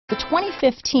The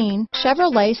 2015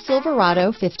 Chevrolet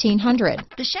Silverado 1500.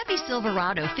 The Chevy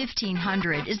Silverado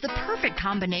 1500 is the perfect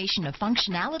combination of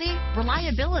functionality,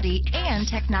 reliability, and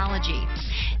technology.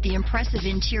 The impressive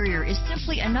interior is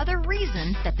simply another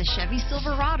reason that the Chevy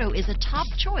Silverado is a top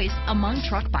choice among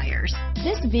truck buyers.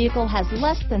 This vehicle has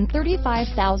less than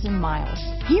 35,000 miles.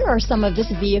 Here are some of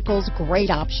this vehicle's great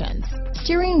options: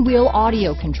 steering wheel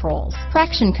audio controls,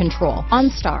 traction control,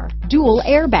 OnStar, dual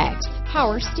airbags,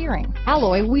 power steering,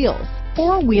 alloy wheels,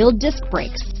 four-wheel disc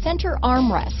brakes, center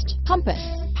armrest, compass,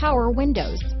 power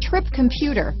windows, trip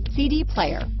computer, CD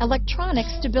player, electronic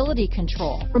stability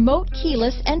control, remote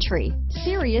keyless entry,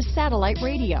 Sirius satellite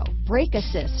radio, brake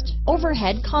assist,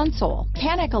 overhead console,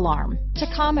 panic alarm,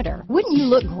 tachometer. Wouldn't you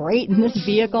look great in this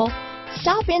vehicle?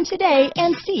 Stop in today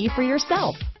and see for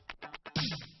yourself.